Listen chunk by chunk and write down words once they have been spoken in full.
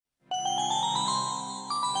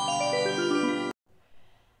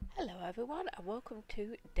everyone, and welcome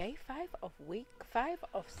to day 5 of week 5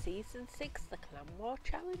 of season 6, the Clan War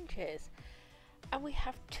challenges. And we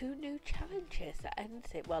have 2 new challenges that ends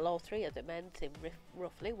in, well, all 3 of them ends in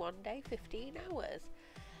roughly 1 day, 15 hours.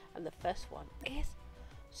 And the first one is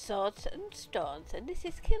Swords and Stones, and this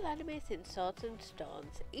is kill enemies in Swords and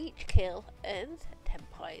Stones. Each kill earns 10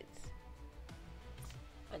 points.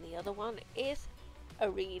 And the other one is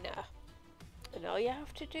Arena. And all you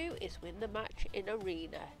have to do is win the match in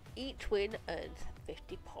Arena. Each win earns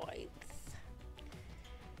 50 points.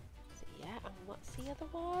 So yeah, and what's the other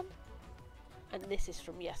one? And this is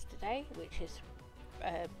from yesterday, which is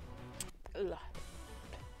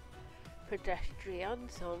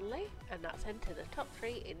pedestrians only, and that's enter the top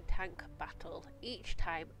 3 in tank battle. Each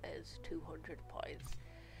time earns 200 points.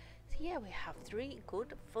 So yeah, we have 3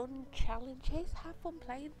 good fun challenges. Have fun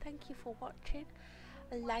playing. Thank you for watching.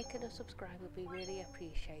 A like and a subscribe would be really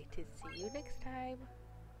appreciated. See you next time.